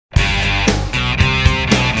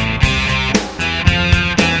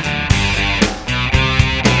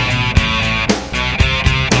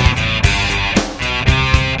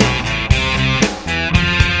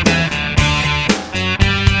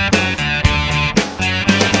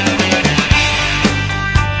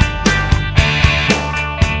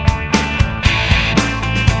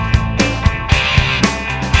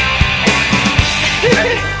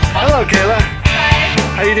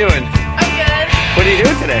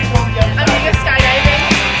I'm gonna go skydiving.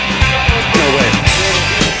 No way.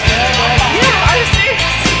 Yeah, I'm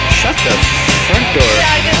serious. Shut the front door.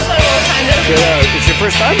 Yeah, I guess so, kind of. Kayla, it's your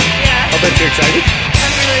first time? Yeah. I'll bet you're excited.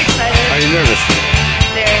 I'm really excited. Are you nervous?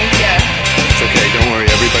 Very, yeah. It's okay, don't worry.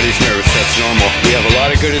 Everybody's nervous. That's normal. We have a lot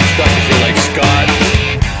of good instructors here like Scott.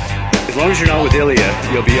 As long as you're not with Ilya,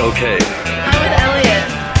 you'll be okay. I'm with Elliot.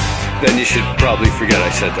 Then you should probably forget I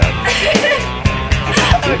said that.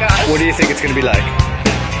 Oh gosh. What do you think it's going to be like?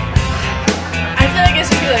 I feel like it's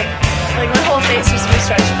just gonna be like my whole face is gonna be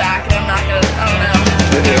stretched back and I'm not gonna, I don't know.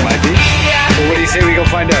 There might be. Yeah. Well, what do you say we go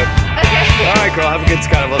find out? Okay. All right, girl. Have a good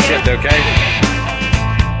skydive. I'll shift, okay?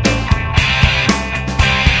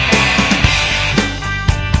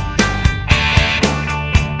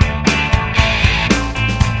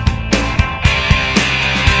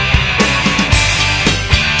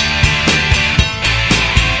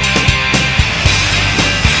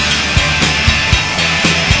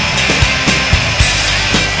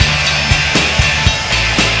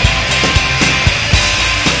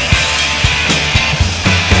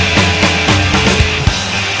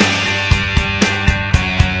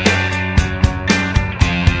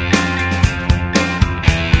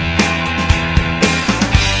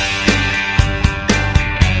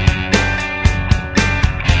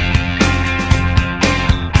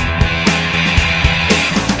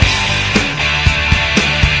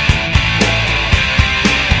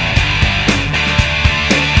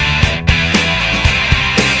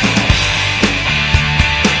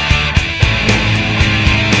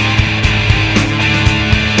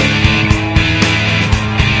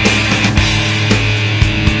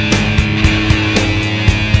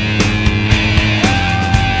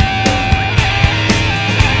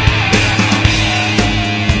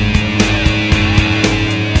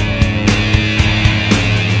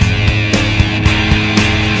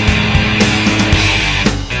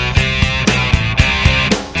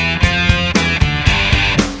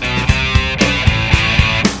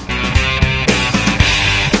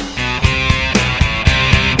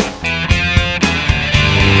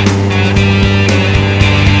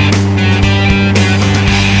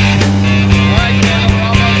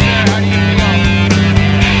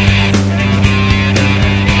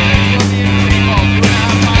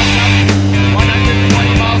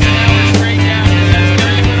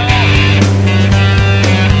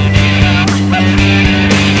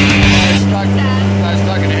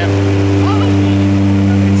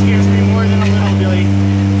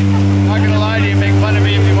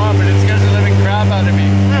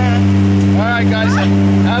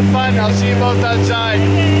 Have fun. I'll see you both outside.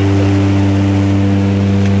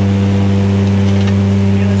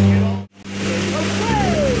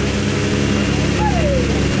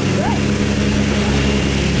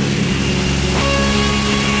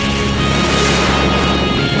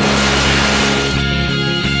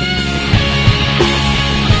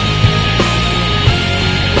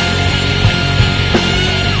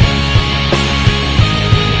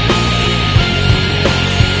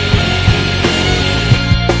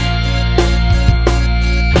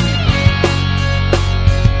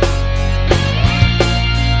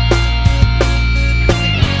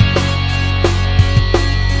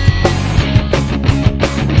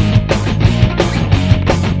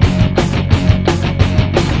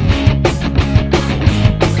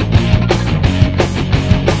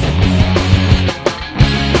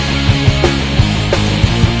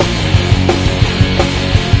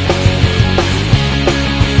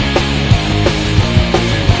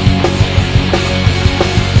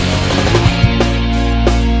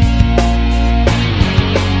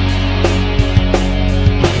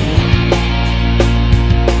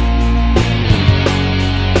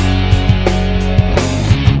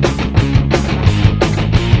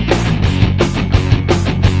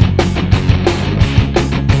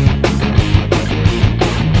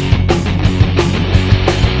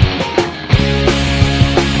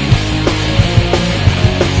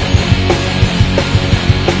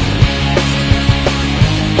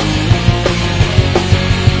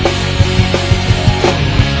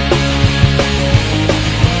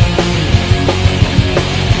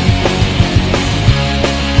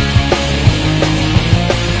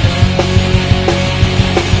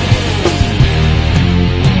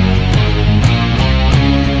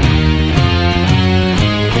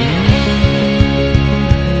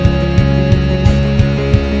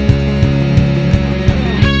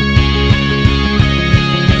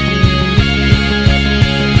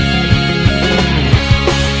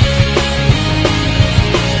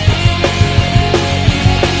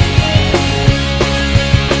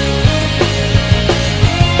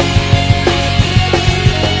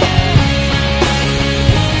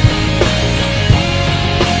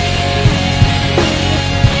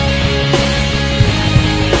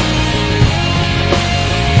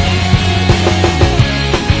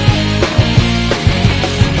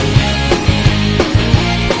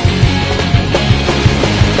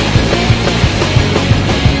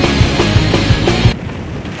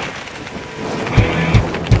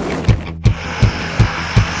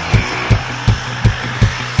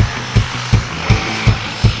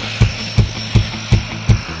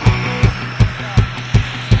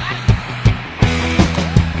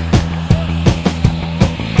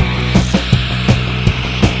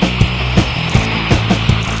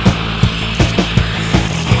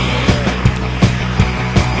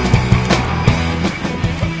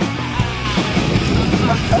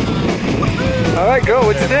 go.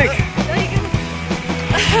 What'd you think? Really good.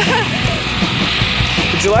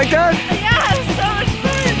 Did you like that? Yeah, so much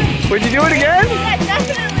fun. Would you do it again? Yeah,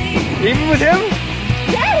 definitely. Even with him?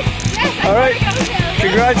 Yes, yes. All right. I gotta go with him.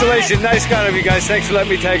 Congratulations. Nice guy of you guys. Thanks for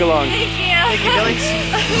letting me tag along. Thank you. Thank you,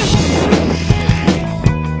 Billy.